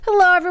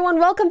everyone.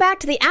 Welcome back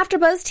to the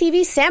AfterBuzz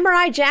TV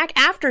Samurai Jack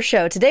After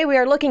Show. Today we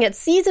are looking at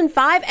Season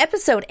 5,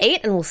 Episode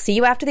 8, and we'll see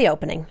you after the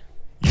opening.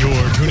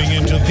 You're tuning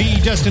into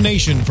the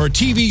destination for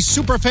TV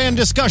superfan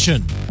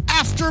discussion,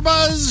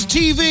 AfterBuzz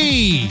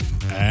TV.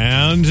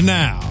 And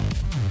now,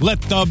 let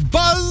the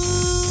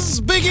buzz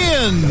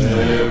begin.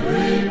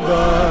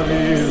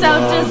 So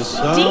does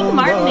Dean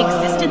Martin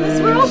exist in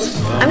this world?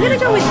 I'm going to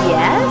go with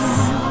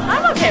yes.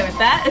 I'm okay with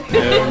that.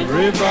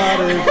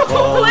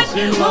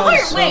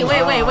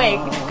 Wait.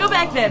 Go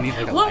back then.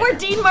 What were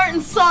Dean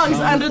Martin's songs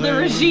under the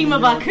regime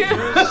of Aku?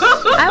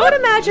 I would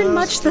imagine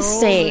much the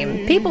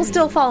same. People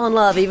still fall in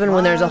love even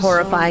when there's a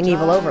horrifying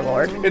evil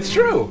overlord. It's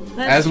true.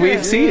 As true.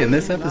 we've seen in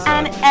this episode.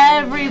 And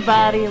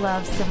everybody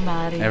loves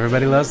somebody.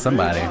 Everybody loves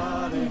somebody.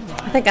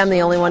 I think I'm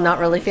the only one not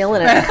really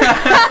feeling it.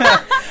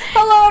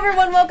 Hello,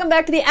 everyone. Welcome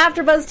back to the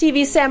AfterBuzz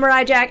TV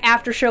Samurai Jack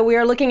After Show. We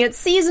are looking at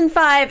Season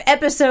 5,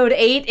 Episode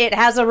 8. It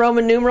has a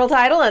Roman numeral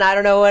title, and I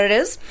don't know what it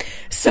is.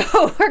 So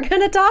we're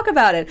going to talk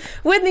about it.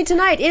 With me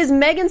tonight is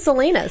Megan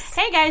Salinas.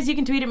 Hey, guys. You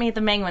can tweet at me at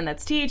the Menguin.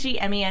 That's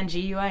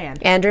TheMenguin.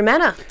 Andrew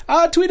Mena.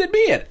 Tweet at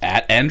me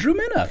at Andrew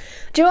Mena.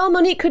 Joelle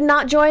Monique could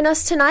not join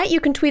us tonight.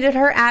 You can tweet at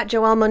her at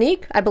Joelle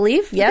Monique, I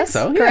believe. Yes?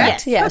 I think so.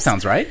 Correct? Yes. That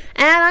sounds right.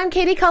 And I'm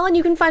Katie Cullen.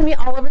 You can find me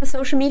all over the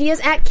social medias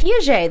at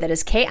Kiaxet. That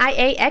is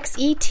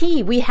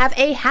Kiaxet. We have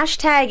a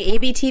hashtag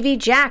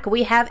ABTVJack.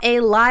 We have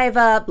a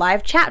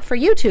live chat for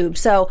YouTube.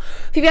 So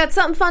if you've got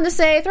something fun to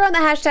say, throw in the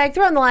hashtag,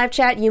 throw in the live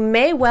chat. You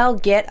may well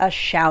get a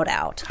shout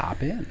out.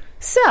 Hop in.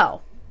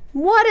 So,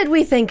 what did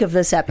we think of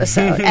this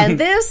episode? And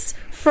this,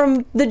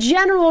 from the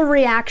general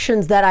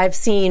reactions that I've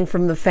seen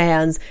from the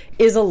fans,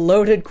 is a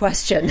loaded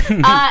question.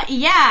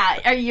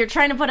 Yeah. You're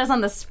trying to put us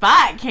on the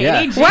spot, Katie.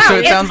 Yeah. Wow, So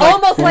it sounds it's like,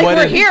 almost like what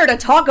we're did- here to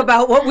talk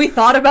about what we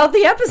thought about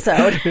the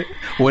episode.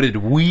 What did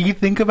we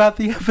think about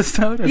the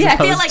episode? As I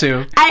opposed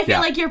feel to,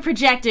 like you're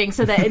projecting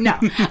so that, no.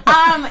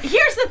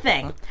 Here's the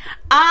thing.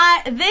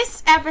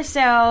 This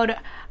episode,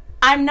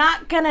 I'm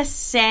not going to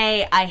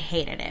say I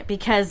hated it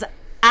because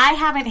I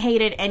haven't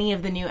hated any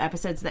of the new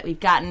episodes that we've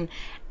gotten.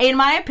 In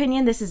my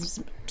opinion, this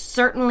is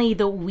certainly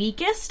the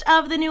weakest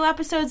of the new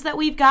episodes that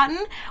we've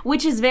gotten,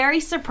 which is very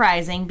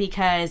surprising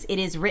because it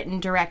is written,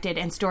 directed,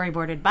 and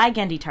storyboarded by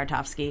Genndy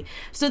Tartakovsky.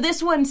 So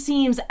this one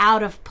seems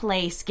out of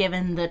place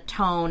given the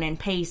tone and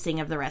pacing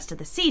of the rest of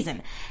the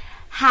season.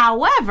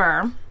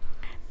 However,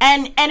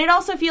 and it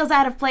also feels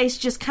out of place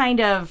just kind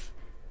of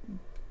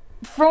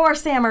for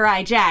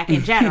Samurai Jack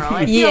in general.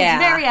 It feels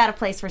very out of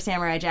place for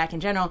Samurai Jack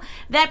in general.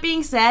 That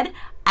being said,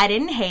 I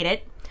didn't hate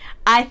it.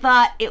 I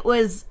thought it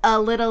was a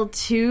little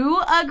too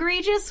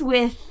egregious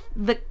with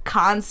the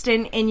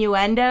constant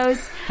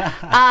innuendos.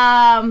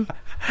 But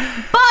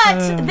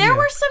there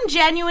were some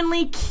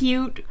genuinely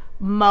cute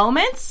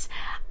moments.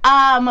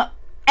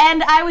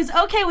 And I was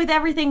okay with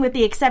everything with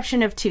the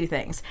exception of two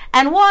things.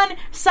 And one,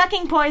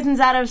 sucking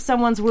poisons out of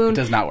someone's wound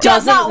does not work.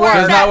 Does not work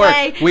that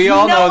way. We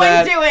all know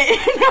that. No one do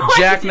it.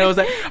 Jack knows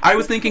that. I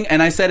was thinking,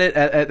 and I said it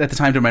at the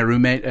time to my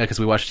roommate, because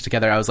we watched it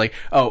together, I was like,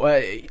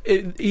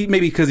 maybe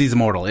because he's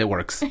immortal, it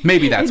works.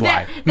 Maybe that's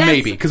why.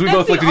 Maybe. Because we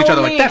both looked at each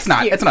other like, that's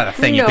not a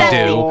thing you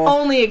can do.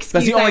 Only excuse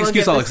That's the only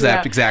excuse I'll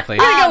accept, exactly.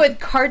 I'm going to go with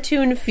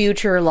cartoon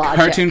future logic.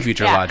 Cartoon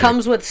future logic.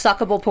 Comes with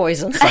suckable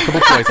poisons.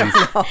 Suckable poisons.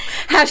 No.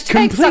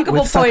 Hashtag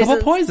suckable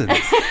poisons.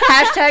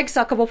 Hashtag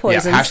suckable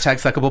poisons. Yeah, hashtag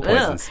suckable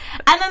poisons.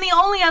 Ugh. And then the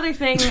only other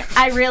thing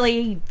I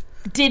really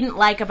didn't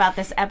like about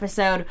this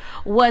episode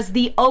was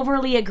the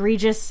overly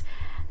egregious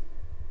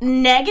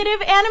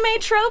negative anime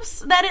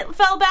tropes that it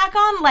fell back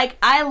on. Like,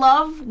 I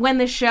love when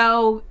the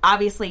show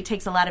obviously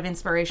takes a lot of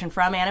inspiration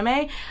from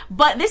anime,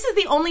 but this is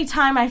the only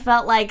time I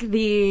felt like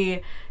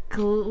the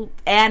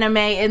anime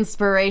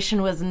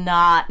inspiration was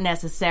not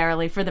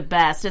necessarily for the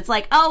best. It's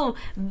like, oh,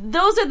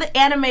 those are the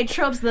anime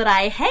tropes that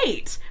I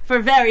hate for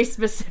very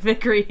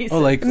specific reasons. Oh,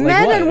 like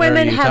Men what and are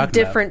women you have talking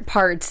different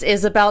parts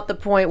is about the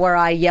point where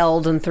I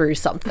yelled and threw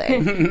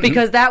something.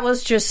 Because that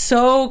was just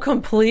so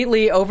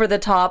completely over the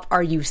top.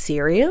 Are you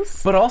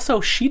serious? But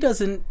also,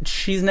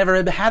 she's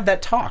never had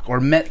that talk or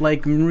met,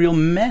 like, real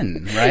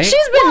men, right?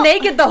 She's been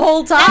naked the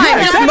whole time.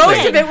 Yeah, exactly.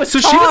 Most of it was so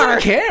tar. she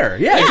doesn't care.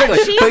 Yeah, exactly.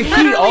 She's but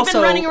literally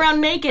been running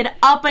around naked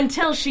up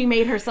until she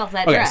made herself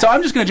that Okay, dress. so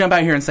I'm just going to jump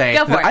out here and say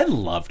Go for that it. I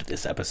loved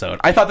this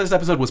episode. I thought this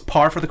episode was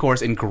par for the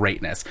course in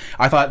greatness.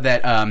 I thought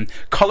that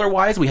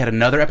color-wise, we had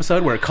another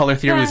episode where color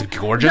theory was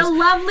gorgeous. The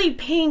lovely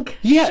pink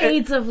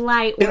shades of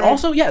light were and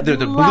also,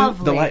 the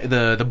lovely.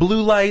 the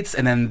blue lights,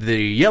 and then the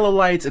yellow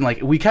lights, and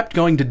like we kept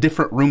going to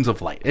different rooms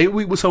of light.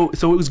 So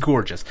it was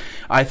gorgeous.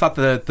 I thought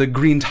the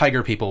green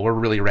tiger people were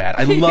really rad.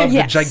 I loved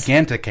Yes. the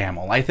gigantic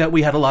camel. I thought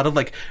we had a lot of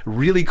like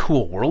really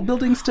cool world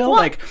building still.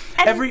 Well, all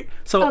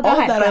go of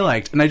ahead, that I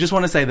liked, and I just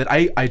want to say that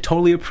I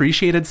totally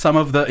appreciated some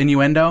of the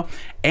innuendo,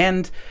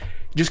 and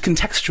just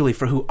contextually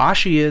for who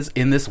Ashi is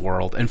in this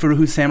world and for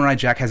who Samurai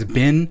Jack has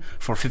been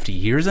for 50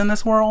 years in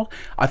this world,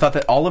 I thought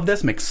that all of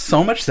this makes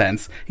so much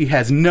sense. He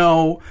has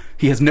no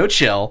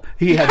chill.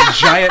 He has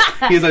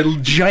a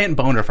giant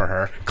boner for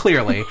her,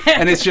 clearly.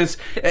 And it's just,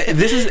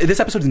 this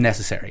episode is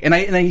necessary. And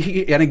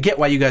I get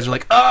why you guys are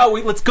like,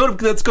 let's go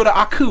to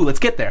Aku, let's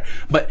get there.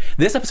 But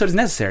this episode is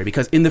necessary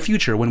because in the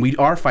future, when we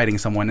are fighting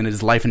someone and it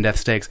is life and death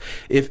stakes,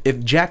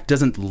 if Jack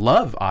doesn't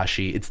love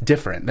Ashi, it's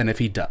different than if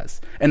he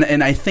does.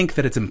 And I think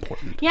that it's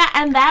important. Yeah,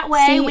 and that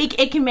way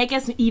it can make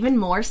us even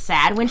more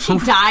sad when she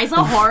dies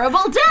a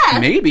horrible death.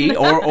 Maybe,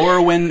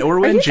 or when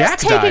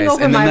Jack dies,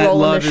 over and then my that role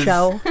love in the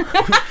show.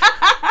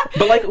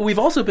 But like we've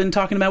also been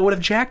talking about, what if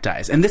Jack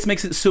dies? And this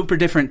makes it super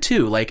different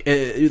too. Like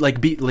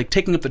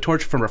taking up the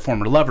torch from a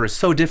former lover is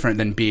so different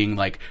than being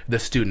like the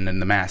student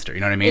and the master.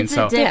 You know what I mean? It's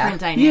a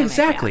different dynamic. Yeah,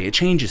 exactly. Yeah. It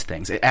changes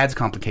things. It adds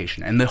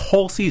complication, and the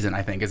whole season,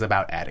 I think, is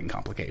about adding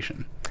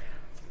complication.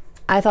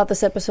 I thought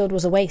this episode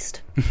was a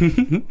waste.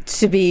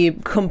 To be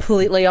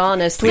completely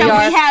honest, so we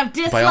have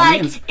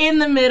dislike in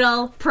the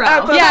middle, pro.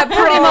 Yeah,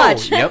 pretty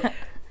much. Yep.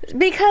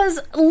 Because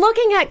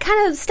looking at,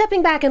 kind of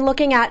stepping back and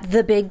looking at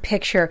the big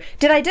picture,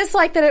 did I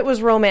dislike that it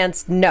was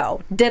romance?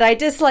 No. Did I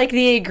dislike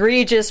the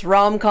egregious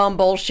rom-com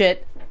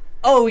bullshit?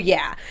 Oh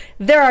yeah.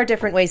 There are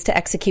different ways to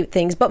execute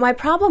things, but my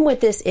problem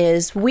with this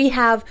is we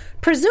have,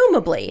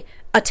 presumably,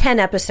 a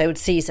 10-episode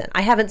season.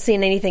 I haven't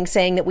seen anything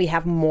saying that we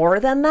have more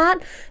than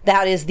that.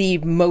 That is the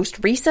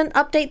most recent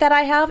update that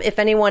I have. If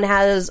anyone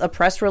has a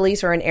press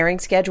release or an airing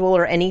schedule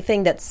or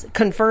anything that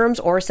confirms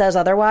or says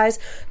otherwise,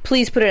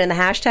 please put it in the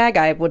hashtag.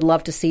 I would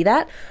love to see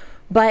that.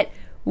 But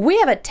we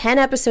have a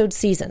 10-episode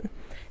season.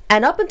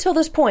 And up until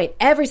this point,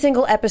 every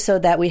single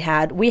episode that we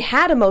had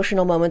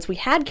emotional moments, we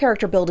had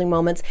character building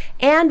moments,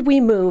 and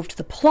we moved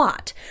the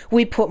plot.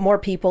 We put more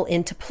people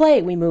into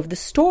play. We moved the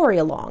story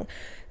along.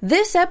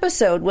 This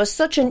episode was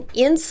such an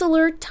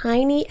insular,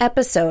 tiny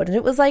episode, and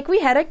it was like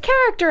we had a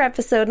character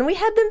episode and we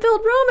had them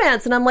build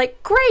romance, and I'm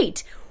like,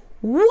 great!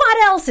 What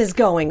else is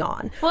going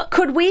on? Well,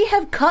 could we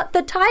have cut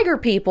the tiger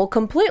people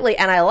completely?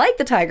 And I like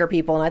the tiger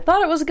people, and I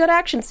thought it was a good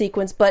action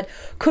sequence, but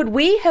could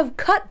we have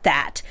cut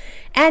that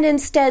and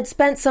instead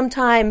spent some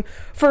time,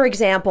 for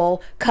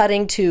example,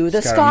 cutting to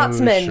the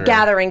Scotsman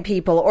gathering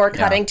people, or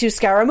cutting to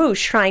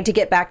Scaramouche trying to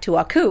get back to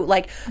Aku?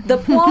 Like, the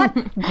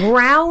plot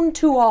ground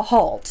to a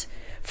halt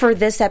for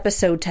this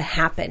episode to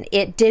happen.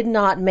 It did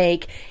not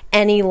make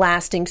any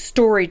lasting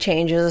story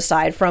changes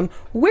aside from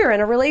we're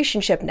in a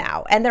relationship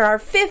now. And there are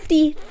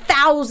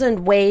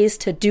 50,000 ways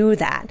to do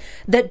that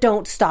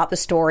don't stop the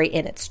story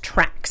in its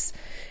tracks.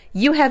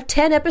 You have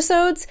 10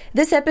 episodes.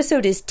 This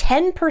episode is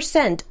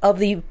 10% of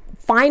the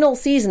final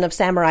season of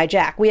Samurai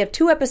Jack. We have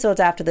 2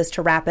 episodes after this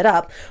to wrap it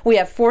up. We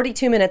have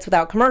 42 minutes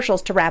without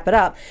commercials to wrap it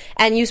up.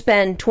 And you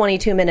spend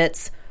 22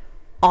 minutes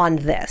on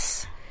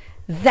this.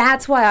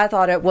 That's why I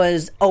thought it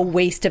was a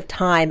waste of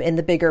time in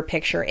the bigger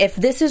picture. If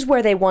this is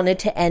where they wanted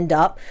to end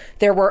up,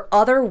 there were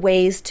other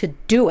ways to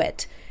do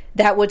it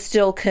that would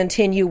still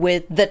continue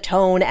with the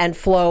tone and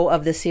flow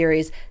of the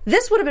series.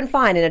 This would have been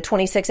fine in a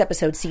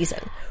 26-episode season.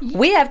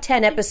 We have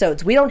 10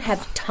 episodes. We don't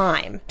have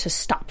time to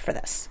stop for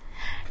this.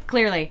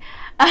 Clearly.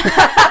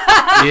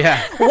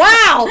 Yeah.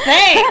 Wow,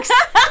 thanks.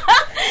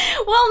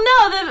 Well,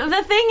 no,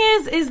 the thing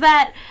is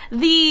that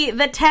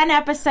the 10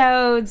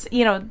 episodes,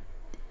 you know,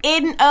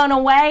 in a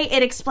way,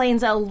 it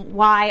explains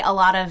why a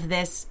lot of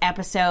this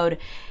episode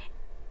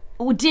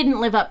didn't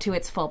live up to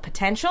its full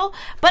potential.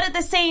 But at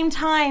the same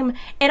time,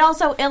 it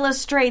also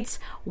illustrates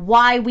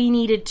why we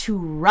needed to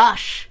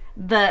rush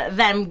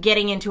them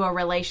getting into a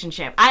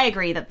relationship. I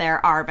agree that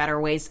there are better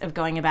ways of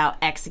going about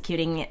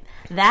executing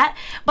that,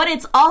 but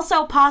it's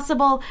also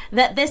possible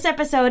that this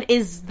episode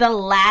is the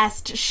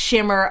last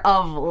shimmer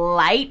of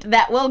light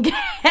that we'll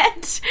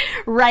get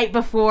right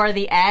before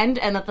the end,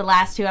 and that the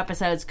last 2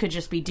 episodes could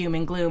just be doom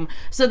and gloom.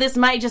 So this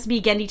might just be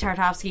Genndy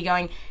Tartakovsky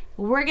going,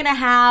 we're gonna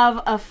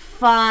have a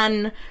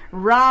fun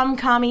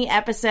rom-com-y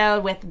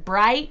episode with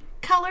bright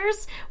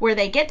colors where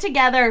they get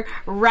together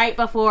right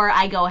before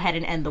I go ahead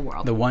and end the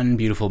world. The one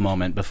beautiful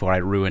moment before I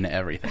ruin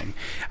everything.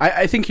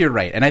 I think you're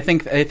right, and I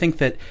think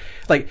that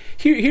like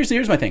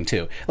here's my thing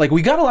too. Like,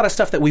 we got a lot of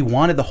stuff that we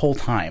wanted the whole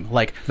time.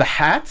 Like the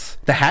hats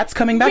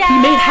coming back. Yes,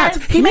 he made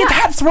hats. He made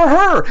hats for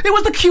her. It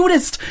was the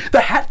cutest.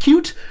 The hat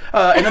cute,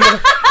 and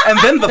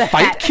then the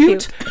fight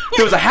cute.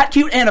 There was a hat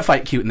cute and a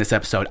fight cute in this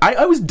episode.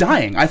 I was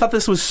dying. I thought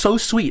this was so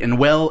sweet and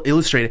well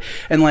illustrated,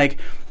 and like,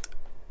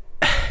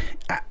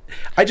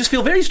 I just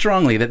feel very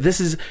strongly that this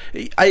is.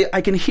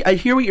 I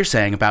hear what you're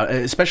saying about,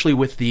 especially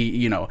with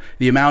the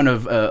amount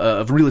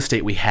of real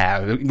estate we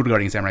have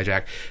regarding Samurai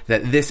Jack.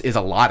 That this is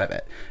a lot of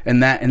it,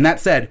 and that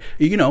said,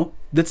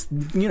 that's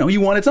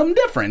you wanted something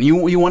different.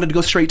 You wanted to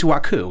go straight to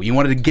Aku. You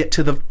wanted to get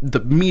to the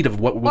meat of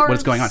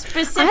what's going on.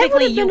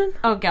 Specifically, go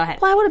ahead.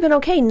 Well, I would have been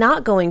okay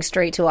not going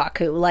straight to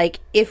Aku.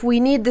 Like, if we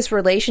need this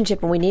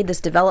relationship and we need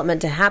this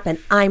development to happen,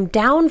 I'm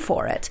down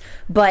for it.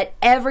 But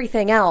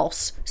everything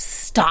else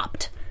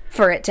stopped.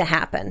 for it to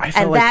happen.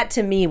 And that,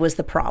 to me, was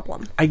the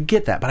problem. I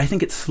get that, but I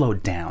think it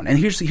slowed down. And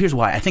here's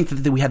why. I think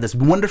that we had this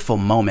wonderful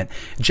moment.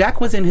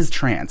 Jack was in his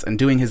trance and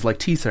doing his, like,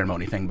 tea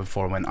ceremony thing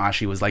before when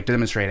Ashi was, like,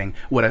 demonstrating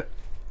what a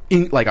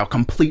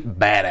complete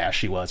badass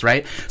she was,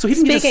 right? So he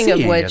didn't get to see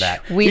any of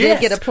that. We did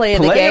get a play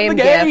of the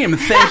game.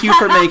 Thank you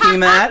for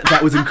making that.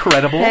 That was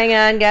incredible. Hang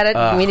on, get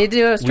it. We need to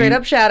do a straight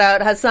up shout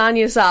out. Hassan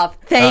Yusuf.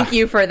 Thank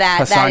you for that.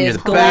 Hassan, that is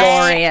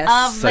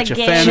glorious. Such a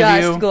fan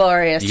of you. Just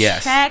glorious.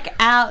 Yes. Check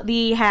out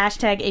the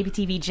hashtag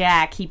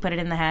APTVJack. He put it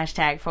in the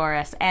hashtag for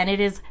us, and it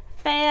is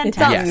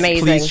fantastic. It's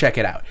amazing. Please check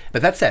it out.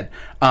 But that said,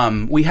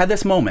 we had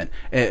this moment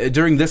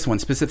during this one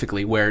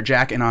specifically where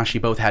Jack and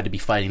Ashi both had to be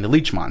fighting the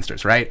leech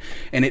monsters, right?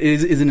 And it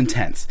is an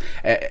intense.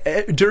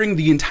 During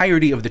the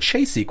entirety of the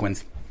chase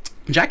sequence,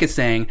 Jack is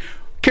saying,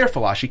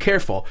 "Careful, Ashi,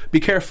 careful. Be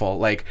careful.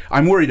 Like,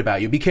 I'm worried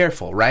about you. Be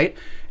careful," right?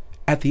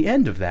 At the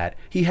end of that,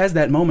 he has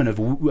that moment of,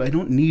 I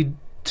don't need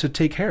to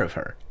take care of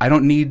her. I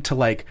don't need to,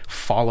 like,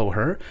 follow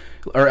her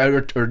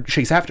or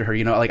chase after her.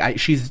 You know, like,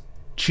 she's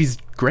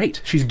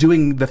great. She's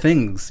doing the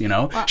things, you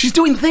know. She's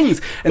doing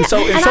things, and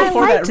so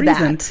for that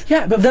reason,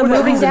 but the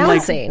moving down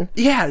scene,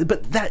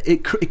 but that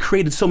it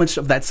created so much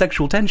of that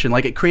sexual tension.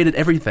 Like, it created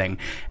everything.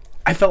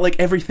 I felt like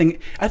everything.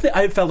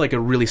 I felt like it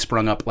really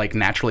sprung up, like,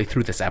 naturally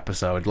through this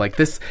episode. Like,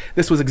 this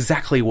was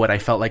exactly what I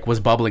felt like was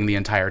bubbling the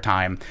entire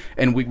time,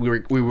 and we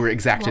were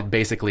exacted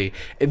basically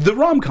the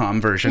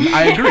rom-com version.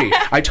 I agree.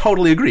 I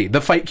totally agree.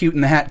 The fight cute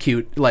and the hat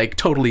cute, like,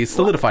 totally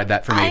solidified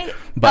that for me.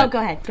 Go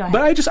ahead.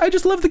 But I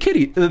just love the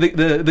kitty,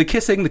 the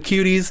kissing, the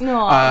cuties,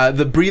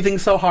 the breathing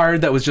so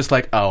hard that was just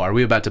like, oh, are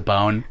we about to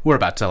bone? We're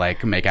about to,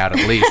 like, make out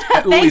at least.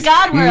 Thank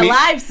God we're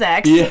live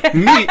sex. Yeah,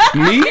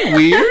 me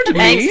weird.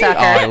 Thanks, Tucker.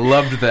 Oh, I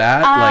loved that.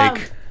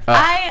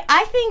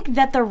 I think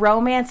that the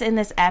romance in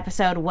this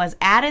episode was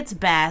at its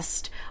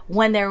best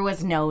when there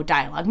was no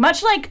dialogue.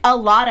 Much like a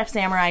lot of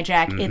Samurai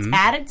Jack, it's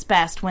at its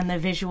best when the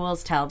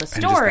visuals tell the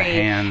story.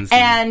 And just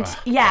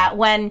the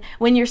hands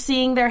when you're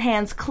seeing their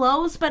hands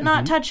close but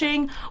not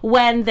touching,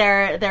 when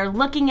they're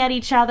looking at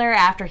each other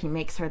after he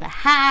makes her the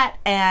hat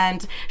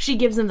and she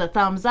gives him the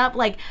thumbs up.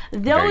 Like,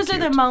 those are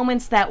the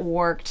moments that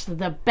worked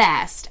the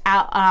best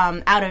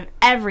out of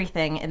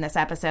everything in this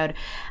episode.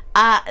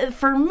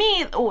 For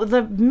me,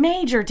 the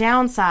major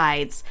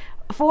downsides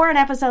for an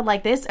episode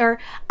like this are,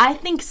 I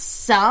think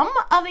some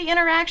of the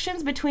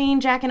interactions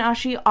between Jack and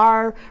Ashi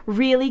are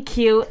really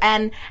cute,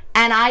 and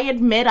I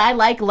admit I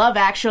like Love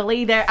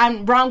Actually.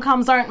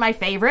 Rom-coms aren't my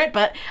favorite,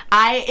 but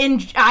I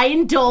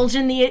indulge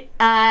in the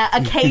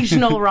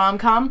occasional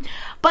rom-com.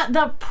 But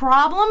the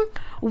problem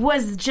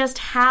was just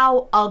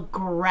how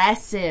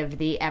aggressive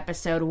the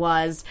episode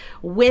was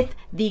with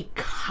the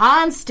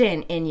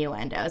constant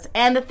innuendos.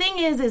 And the thing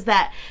is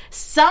that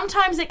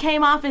sometimes it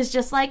came off as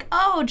just like,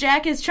 oh,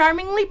 Jack is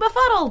charmingly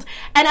befuddled.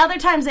 And other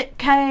times it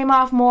came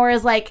off more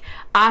as like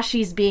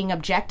Ashi's being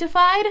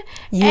objectified.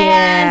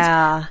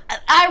 Yeah. And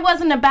I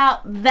wasn't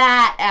about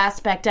that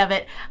aspect of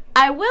it.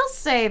 I will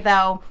say,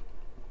 though,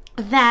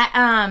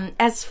 that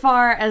as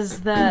far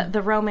as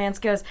the romance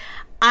goes,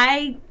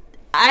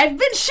 I've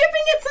been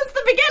shipping it since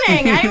the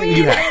beginning. I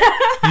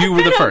mean, you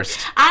were the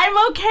first.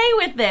 I'm okay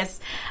with this.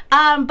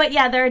 But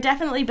yeah, there are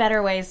definitely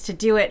better ways to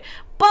do it.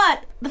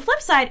 But the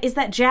flip side is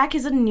that Jack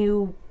is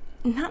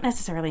not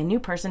necessarily a new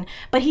person,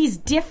 but he's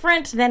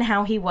different than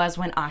how he was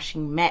when Ashi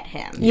met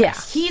him.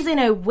 Yes. He's in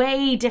a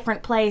way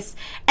different place.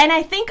 And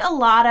I think a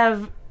lot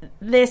of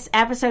this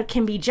episode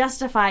can be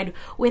justified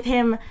with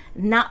him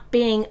not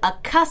being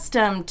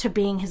accustomed to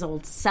being his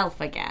old self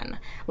again.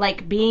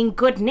 Like, being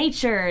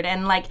good-natured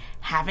and, like,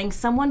 having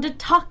someone to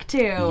talk to.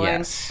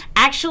 Yes. And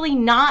actually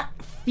not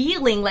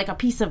feeling like a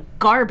piece of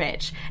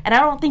garbage. And I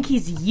don't think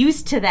he's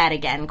used to that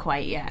again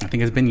quite yet. I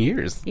think it's been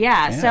years.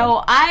 Yeah.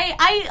 So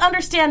I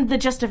understand the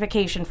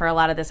justification for a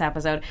lot of this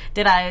episode.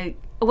 Did I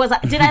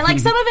like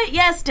some of it?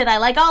 Yes. Did I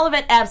like all of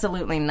it?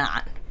 Absolutely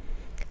not.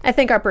 I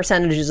think our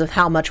percentages of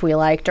how much we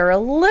liked are a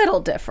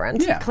little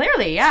different. Yeah.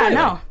 Clearly, yeah,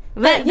 no.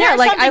 But yeah,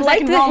 like, I like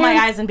can roll my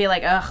eyes and be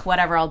like, ugh,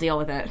 whatever, I'll deal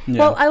with it. Yeah.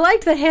 Well, I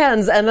liked the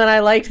hands, and then I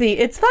liked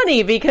it's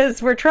funny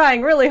because we're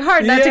trying really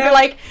hard not to be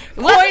like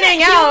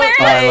pointing out.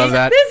 Like, I love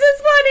that. This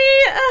is funny.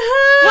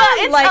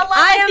 Well, it's like, a lot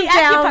I like am the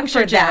down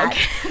for that.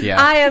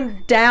 Yeah. I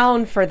am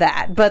down for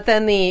that. But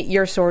then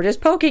your sword is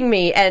poking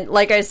me, and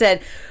like I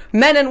said,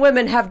 men and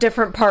women have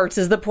different parts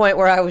is the point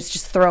where I was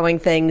just throwing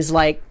things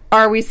like,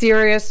 are we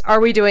serious?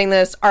 Are we doing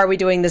this? Are we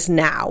doing this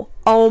now?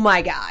 Oh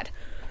my God.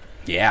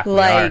 Yeah,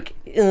 like,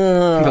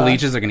 the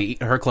leeches are going to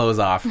eat her clothes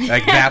off.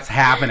 Like, that's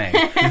happening.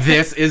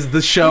 This is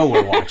the show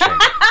we're watching.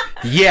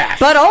 Yes.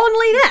 But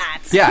only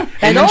that. Yeah.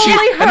 And only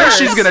her. And then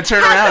she's going to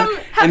turn around.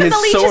 and his the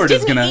leeches sword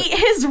is didn't gonna eat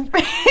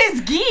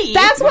his gi.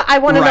 That's what I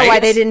want to know why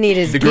Right? they didn't need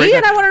his The gi, great-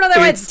 and I want to know why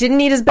they It's- didn't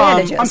need his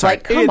bandages. I'm sorry,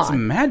 like, come it's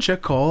on.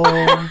 magical.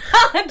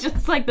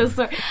 Just like the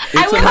sword. It's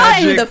a Cutting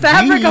magic the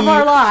fabric of gi.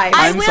 our lives.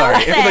 I I'm will sorry.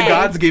 If the say-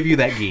 gods give you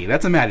that gi,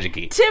 that's a magic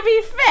gi. To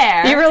be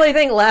fair, You really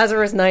think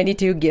Lazarus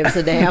 92 gives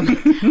a damn?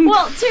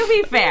 well, to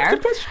be fair,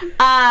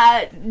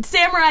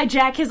 Samurai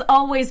Jack has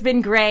always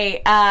been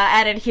great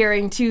at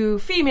adhering to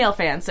female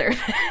fan service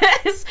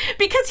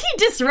because he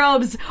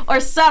disrobes or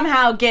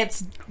somehow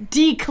gets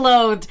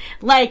declothed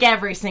like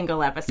every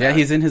single episode. Yeah,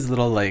 he's in his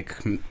little like.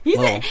 He's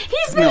little,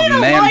 been in a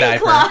man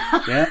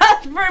loincloth Yeah.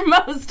 for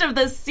most of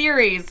the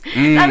series.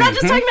 I'm not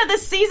just talking about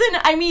this season,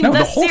 I mean No, the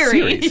the whole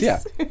series. series. Yeah,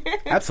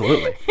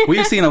 absolutely.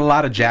 We've seen a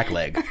lot of Jack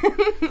leg.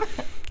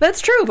 That's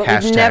true, but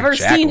Hashtag we've never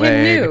Jack seen leg.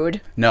 him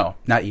nude. No,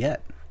 not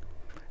yet.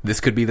 This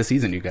could be the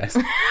season, you guys.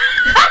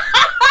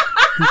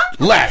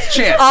 Last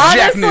chance,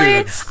 Jack Honestly,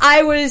 nudes.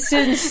 I was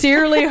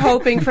sincerely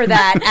hoping for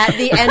that at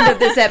the end of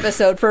this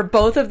episode, for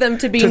both of them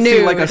to be To nude.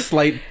 see like a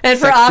slight and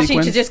for sex Ashi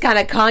sequence. to just kind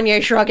of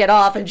Kanye shrug it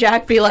off and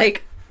Jack be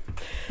like,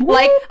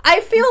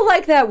 I feel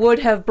like that would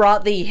have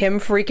brought the him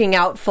freaking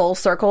out full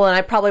circle, and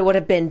I probably would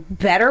have been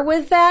better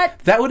with that.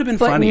 That would have been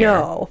But funnier.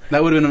 no.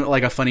 That would have been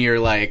like a funnier,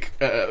 like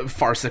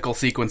farcical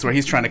sequence where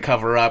he's trying to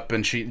cover up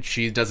and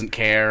she doesn't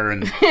care,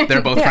 and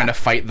they're both Yeah. trying to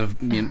fight the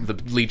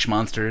leech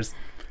monsters.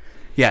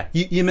 Yeah,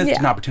 you missed Yeah.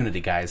 an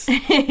opportunity, guys.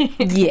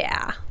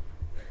 Yeah.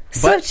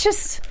 So But- it's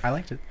just, I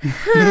liked it.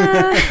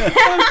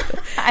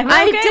 I'm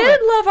I okay did with-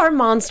 love our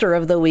monster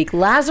of the week,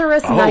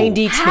 Lazarus Oh.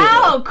 92.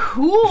 How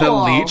cool! The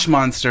leech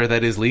monster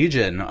that is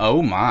Legion.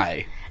 Oh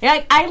my.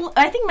 Yeah,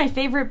 I think my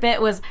favorite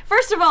bit was,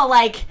 first of all,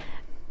 like,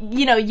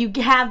 you know, you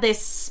have this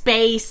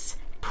space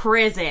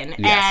prison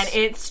Yes.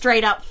 and it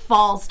straight up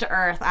falls to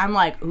earth. I'm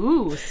like,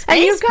 ooh, space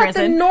And you've got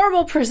prison. the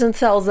normal prison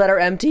cells that are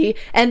empty,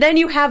 and then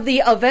you have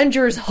the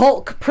Avengers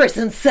Hulk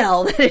prison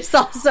cell that is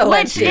also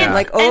Which empty. it's, I'm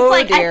like, it's oh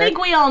like, dear. I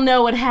think we all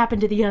know what happened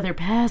to the other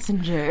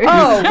passengers.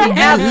 Oh, we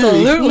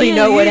absolutely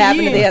know what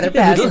happened to the other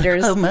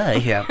passengers. Oh my.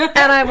 Yeah.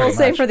 And I will Pretty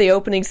say, much. for the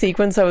opening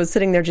sequence, I was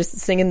sitting there just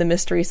singing the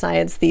Mystery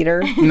Science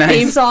Theater Nice.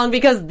 theme song,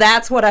 because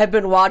that's what I've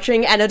been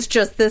watching, and it's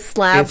just this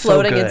slab It's so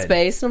floating in good.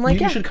 space. And I'm like,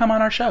 you yeah, should come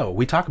on our show.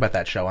 We talk about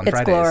that show on It's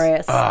Fridays.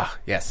 glorious.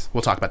 Yes.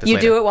 We'll talk about this you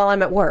later. do it while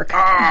I'm at work.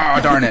 Oh,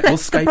 darn it. We'll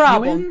Skype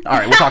problem. you in? All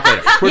right, we'll talk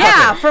later. We'll Yeah,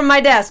 talk from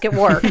my desk at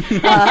work.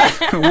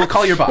 later. We'll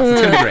call your boss.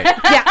 It's going to be great.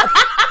 Yeah.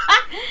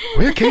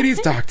 We're Katie's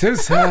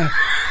doctors. She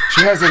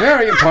has a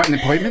very important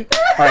appointment.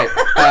 All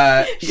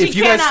right. If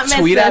you cannot guys miss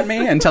tweet this. at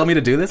me and tell me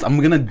to do this, I'm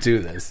going to do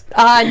this.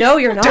 No,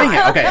 you're not. Dang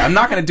it. Okay, I'm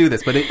not going to do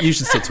this, but you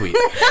should still tweet.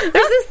 There's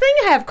this thing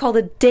I have called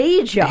a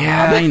day job.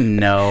 Yeah, I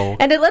know.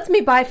 And it lets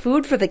me buy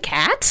food for the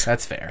cat.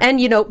 That's fair. And,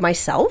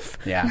 myself.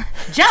 Yeah.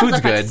 Jobs Food's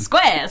up at good.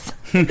 Squares.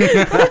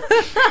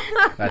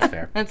 That's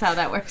fair. That's how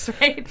that works,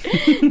 right?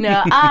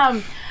 No,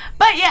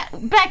 but yeah,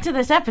 back to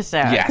this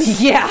episode.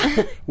 Yes.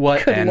 Yeah.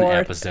 What Good an Lord.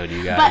 episode,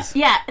 you guys. But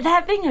yeah,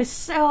 that thing was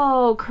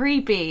so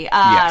creepy.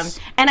 Yes.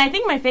 And I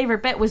think my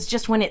favorite bit was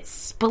just when it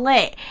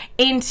split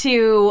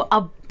into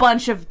a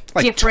bunch of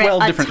like different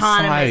 12 different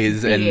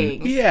autonomous size and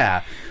beings.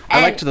 yeah. I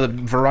And- liked the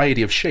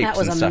variety of shapes That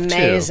was and stuff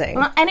amazing.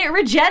 Well, and it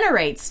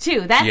regenerates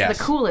too. That's Yes.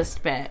 the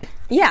coolest bit.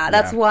 Yeah,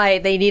 that's Yeah. why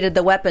they needed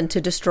the weapon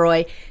to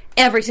destroy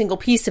every single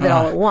piece of it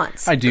all at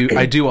once. I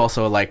do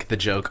also like the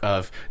joke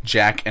of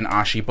Jack and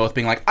Ashi both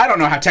being like, I don't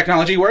know how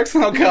technology works.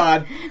 Oh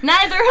god.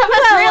 Neither of us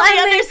Well, really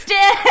I mean,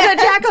 understand.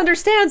 Jack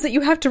understands that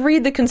you have to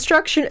read the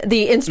instruction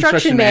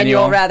Instruction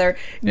manual, manual.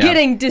 Yeah.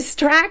 getting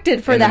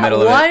distracted for In the that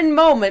middle of one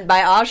moment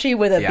by Ashi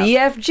with a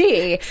Yeah.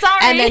 BFG, Sorry.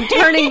 and then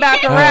turning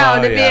back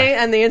around and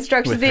yeah. and the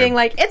instructions With her- being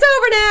like, "It's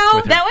over now."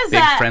 With her That was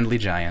big a- friendly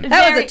giant.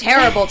 That was Very- a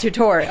terrible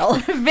tutorial.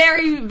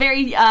 very,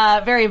 very,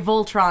 very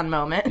Voltron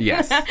moment.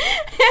 Yes.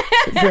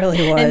 It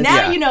really was. And now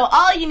Yeah. you know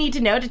all you need to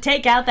know to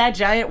take out that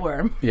giant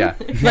worm. Yeah.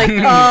 like, Oh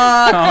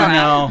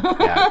no.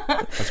 Yeah.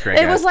 That's great.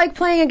 it guys. was like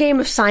playing a game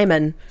of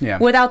Simon Yeah.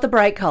 without the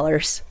bright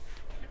colors.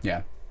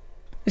 Yeah.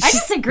 I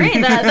disagree.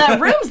 The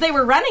rooms they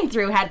were running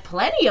through had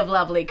plenty of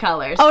lovely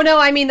colors. Oh no,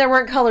 I mean there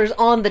weren't colors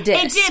on the It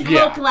disc. did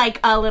Yeah. look like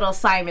a little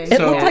Simon. It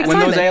So looked like when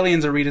those Simon.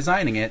 aliens are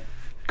redesigning it,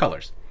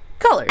 colors.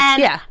 Colors,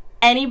 And yeah.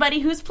 anybody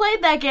who's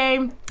played that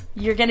game,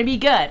 you're going to be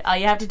good. All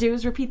you have to do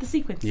is repeat the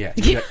sequence. Yeah.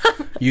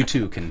 You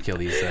too can kill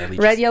these leeches.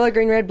 Red, yellow,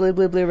 green, red, blue,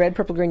 blue, blue, red,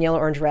 purple, green, yellow,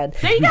 orange, red.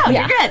 There you go.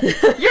 Yeah. You're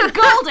good. You're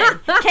golden.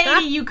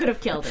 Katie, you could have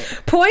killed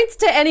it. Points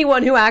to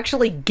anyone who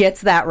actually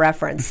gets that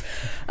reference.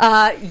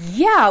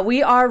 Yeah,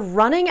 we are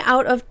running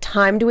out of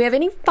time. Do we have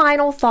any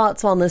final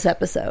thoughts on this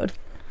episode?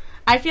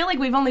 I feel like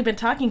we've only been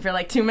talking for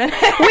like 2 minutes.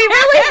 We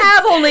really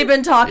have only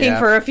been talking Yeah.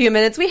 for a few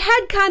minutes. We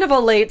had kind of a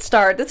late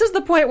start. This is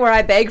the point where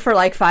I beg for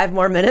like 5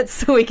 more minutes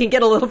so we can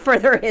get a little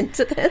further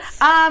into this.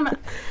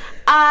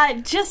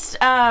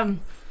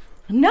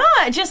 No,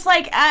 just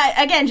like,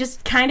 again,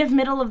 just kind of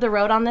middle of the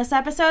road on this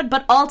episode.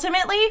 But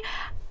ultimately,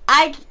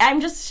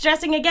 I'm just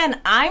stressing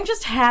again, I'm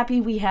just happy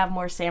we have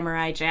more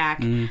Samurai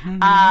Jack.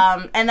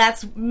 And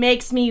that's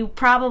makes me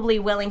probably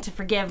willing to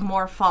forgive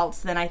more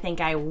faults than I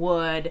think I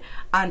would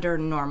under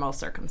normal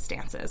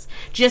circumstances.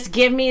 Just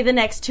give me the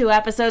next 2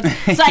 episodes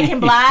so I can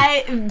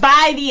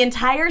buy the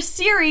entire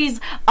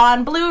series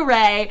on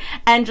Blu-ray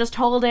and just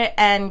hold it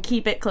and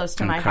keep it close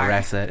to my heart.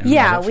 Caress it. And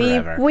Yeah, love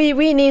it forever.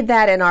 we need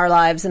that in our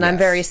lives, and I'm Yes.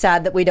 very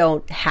sad that we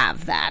don't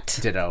have that.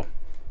 Ditto.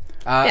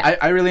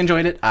 I really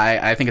enjoyed it.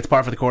 I think it's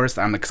par for the course.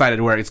 I'm excited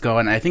where it's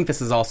going. I think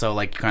this is also,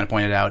 like you kind of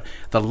pointed out,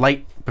 the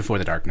light before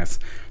the darkness.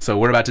 So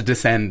we're about to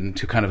descend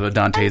into kind of a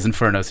Dante's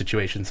Inferno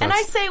situation. So And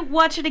I say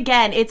watch it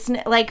again. It's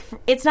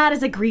not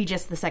as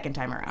egregious the second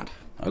time around.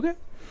 okay.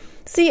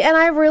 See, and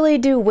I really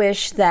do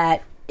wish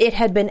that it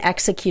had been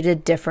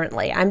executed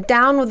differently. I'm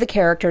down with the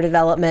character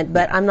development,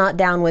 but I'm not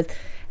down with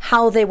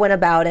how they went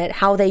about it,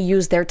 how they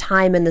used their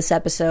time in this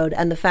episode,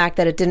 and the fact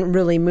that it didn't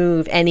really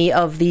move any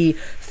of the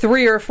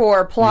 3 or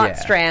 4 plot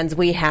strands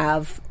we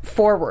have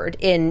forward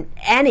in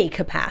any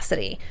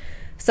capacity.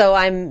 So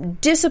I'm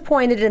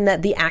disappointed in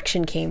that the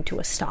action came to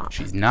a stop.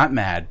 She's not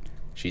mad.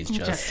 She's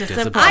just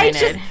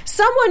disappointed.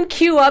 Someone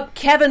cue up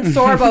Kevin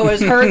Sorbo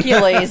as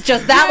Hercules.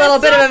 Just that little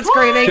bit of him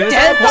screaming,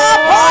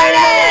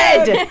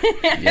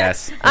 disappointed!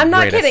 Yes. I'm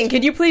not greatest. kidding.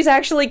 Could you please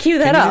actually cue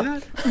that Can you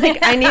up? do Like,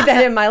 I need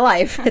that in my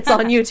life. It's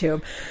on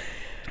YouTube.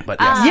 But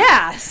yes.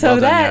 Yeah, so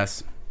Well done, that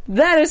yes.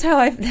 that is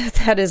how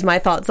that is my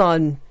thoughts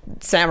on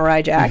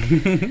Samurai Jack.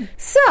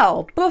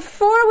 So,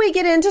 before we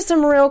get into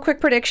some real quick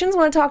predictions, I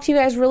want to talk to you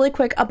guys really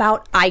quick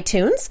about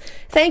iTunes.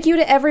 Thank you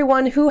to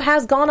everyone who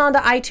has gone on to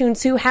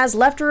iTunes, who has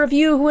left a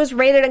review, who has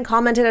rated and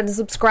commented and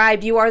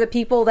subscribed. You are the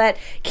people that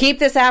keep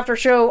this after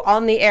show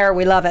on the air.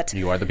 We love it.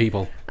 You are the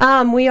people.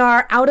 We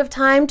are out of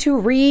time to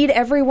read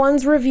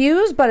everyone's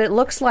reviews, but it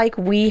looks like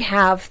we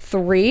have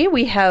 3.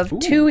 We have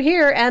 2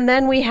 here, and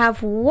then we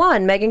have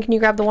 1. Megan, can you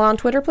grab the one on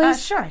Twitter,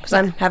 please? Sure. Because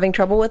I'm having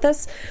trouble with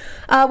this.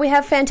 We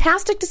have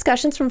fantastic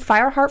discussions from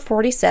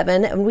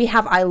Fireheart47, and we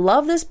have I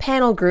Love This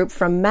Panel group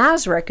from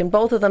Mazrick, and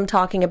both of them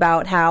talking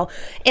about how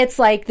it's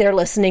like they're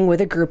listening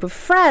with a group of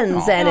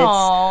friends, and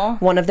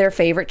it's one of their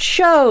favorite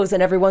shows,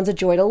 and everyone's a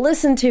joy to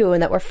listen to,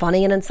 and that we're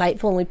funny and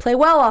insightful, and we play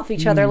well off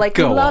each other. Like,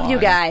 we Go love you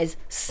on. guys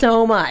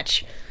so much.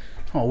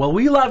 Oh, well,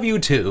 we love you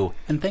too.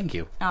 And thank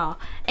you. Oh,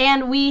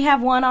 and we have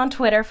one on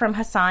Twitter from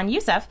Hassan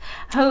Youssef,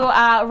 who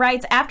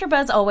writes,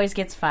 AfterBuzz always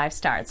gets 5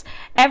 stars.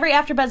 Every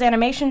AfterBuzz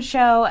animation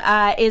show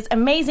is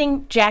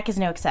amazing. Jack is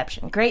no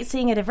exception. Great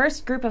seeing a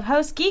diverse group of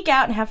hosts geek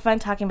out and have fun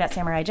talking about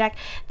Samurai Jack.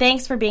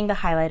 Thanks for being the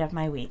highlight of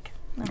my week.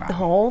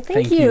 Oh,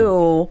 thank Thank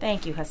you.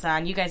 Thank you,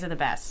 Hassan. You guys are the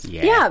best.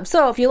 Yeah,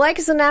 so if you like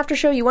us in an after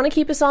show, you want to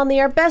keep us on the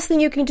air, best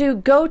thing you can do,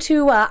 go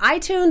to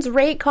iTunes,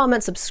 rate,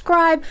 comment,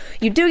 subscribe.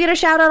 You do get a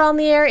shout out on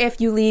the air if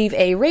you leave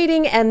a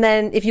rating, and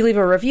then if you leave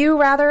a review,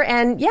 rather,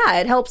 and yeah,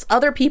 it helps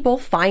other people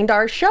find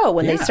our show.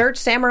 When they search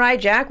Samurai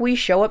Jack, we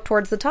show up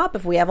towards the top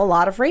if we have a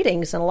lot of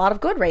ratings and a lot of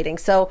good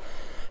ratings. So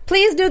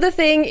please do the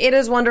thing. It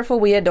is wonderful.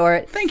 We adore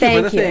it. Thank you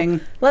for the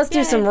thing. Let's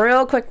do some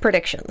real quick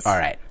predictions. All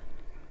right.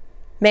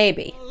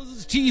 Maybe.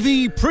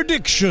 TV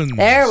predictions.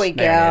 There we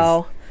There it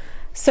go.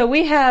 So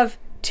we have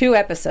 2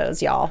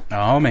 episodes, y'all.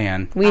 Oh,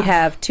 man. We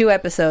have 2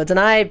 episodes, and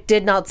I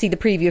did not see the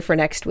preview for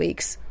next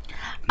week's.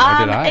 Nor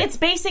did I. It's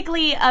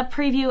basically a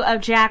preview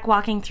of Jack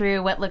walking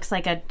through what looks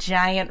like a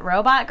giant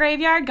robot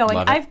graveyard going,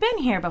 Love it. I've been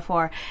here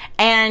before.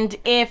 And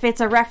if it's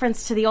a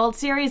reference to the old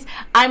series,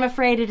 I'm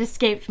afraid it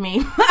escaped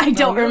me. I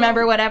don't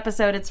remember what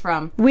episode it's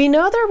from. We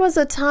know there was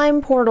a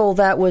time portal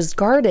that was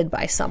guarded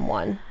by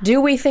someone.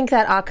 Do we think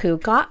that Aku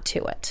got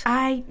to it?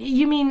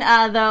 You mean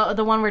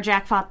the one where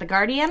Jack fought the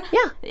Guardian?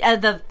 Yeah.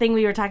 The thing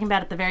we were talking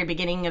about at the very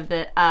beginning of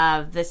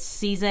this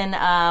season.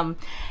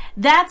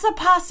 That's a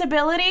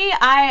possibility.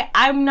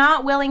 I'm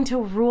not willing to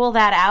rule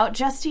that out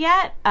just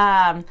yet.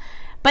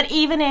 But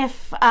even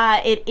if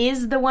it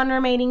is the one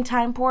remaining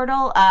time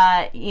portal,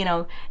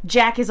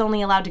 Jack is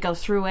only allowed to go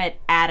through it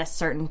at a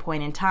certain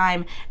point in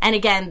time. And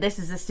again, this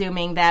is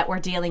assuming that we're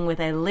dealing with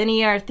a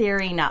linear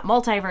theory, not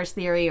multiverse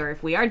theory. Or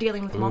if we are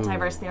dealing with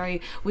multiverse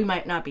theory, we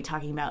might not be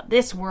talking about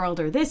this world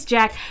or this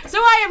Jack. So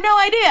I have no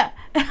idea.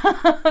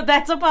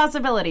 That's a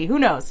possibility. Who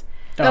knows?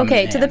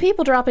 Okay, to man. the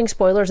people dropping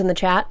spoilers in the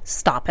chat,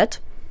 stop it.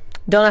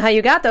 Don't know how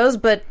you got those,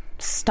 but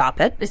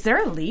stop it. Is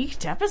there a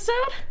leaked episode?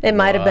 It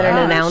might have been an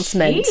What?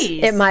 announcement.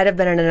 Jeez. It might have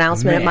been an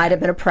announcement. It Man. might have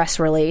been a press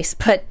release,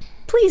 but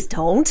please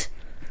don't.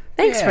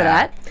 Thanks for Yeah.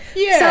 that.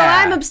 Yeah. So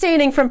I'm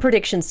abstaining from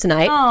predictions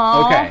tonight.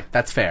 Okay,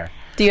 that's fair.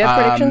 Do you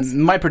have predictions?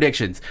 My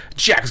predictions.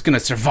 Jack's gonna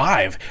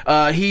survive.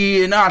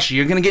 He and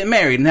Ashi are gonna get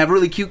married and have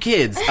really cute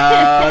kids.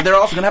 They're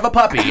also gonna have a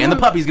puppy, and the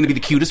puppy's gonna be the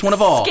cutest one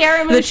of all.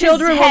 The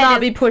children will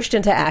not be pushed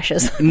into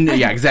ashes.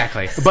 Yeah,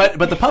 exactly. But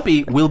the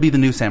puppy will be the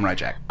new Samurai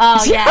Jack.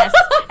 Oh, yes.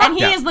 And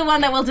he Yeah. is the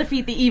one that will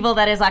defeat the evil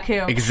that is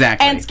Aku.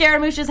 Exactly. And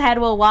Scaramouche's head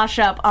will wash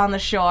up on the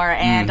shore,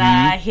 and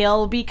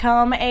he'll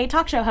become a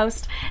talk show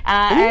host,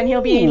 and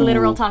he'll be a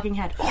literal talking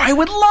head. Oh, I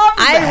would love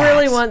that. I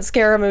really want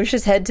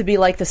Scaramouche's head to be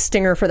like the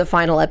stinger for the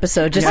final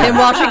episode. Just him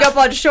washing up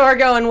on shore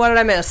going, what did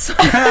I miss?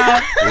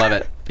 Love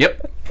it.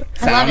 Yep. love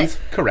Sounds it.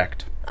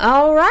 correct.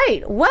 All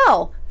right.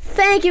 Well,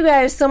 Thank you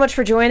guys so much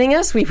for joining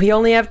us. We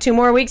only have 2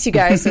 more weeks, you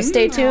guys, so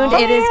stay tuned.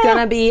 It is going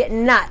to be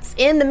nuts.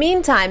 In the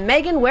meantime,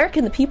 Megan, where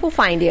can the people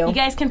find you? You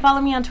guys can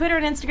follow me on Twitter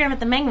and Instagram at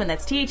The Menguin.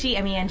 That's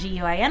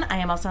TheMenguin. I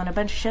am also on a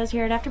bunch of shows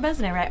here at AfterBuzz,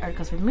 and I write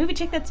articles for The Movie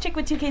Chick. That's Chick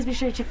with 2 Ks. Be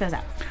sure to check those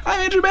out. I'm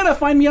Andrew Mena.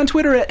 Find me on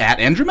Twitter at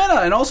Andrew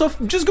Mena, and also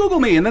just Google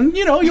me, and then,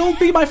 you'll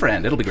be my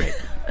friend. It'll be great.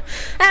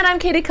 And I'm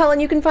Katie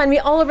Cullen. You can find me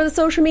all over the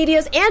social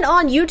medias and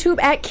on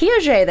YouTube at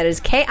Kiaxet. That is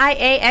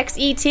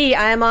Kiaxet.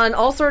 I am on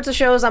all sorts of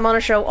shows. I'm on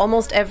a show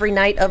almost every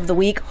night of the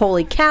week.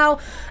 Holy cow.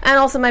 And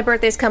also my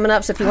birthday's coming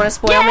up, so if you want to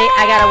spoil me,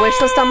 I got a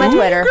wish list on my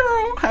Twitter.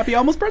 Girl, happy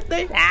almost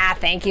birthday.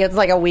 Thank you. It's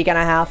like a week and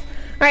a half. All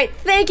right,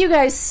 thank you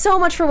guys so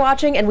much for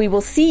watching, and we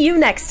will see you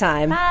next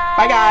time.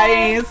 Bye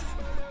guys.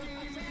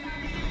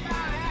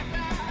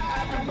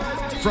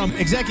 From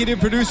executive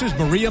producers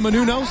Maria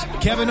Menounos,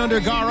 Kevin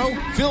Undergaro,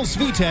 Phil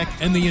Svitek,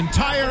 and the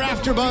entire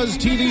AfterBuzz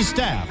TV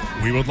staff,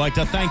 we would like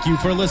to thank you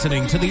for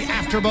listening to the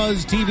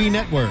AfterBuzz TV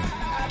network.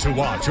 To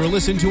watch or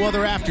listen to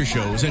other after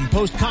shows and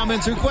post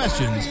comments or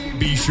questions,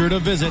 be sure to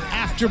visit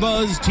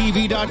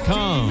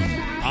AfterBuzzTV.com.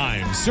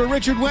 I'm Sir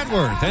Richard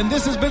Wentworth, and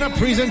this has been a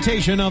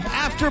presentation of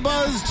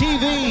AfterBuzz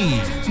TV.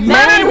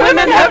 Men and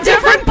women have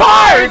different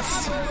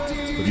parts!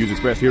 The views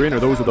expressed herein are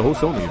those of the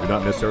hosts only and do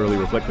not necessarily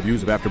reflect the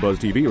views of AfterBuzz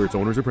TV or its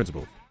owners or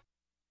principals.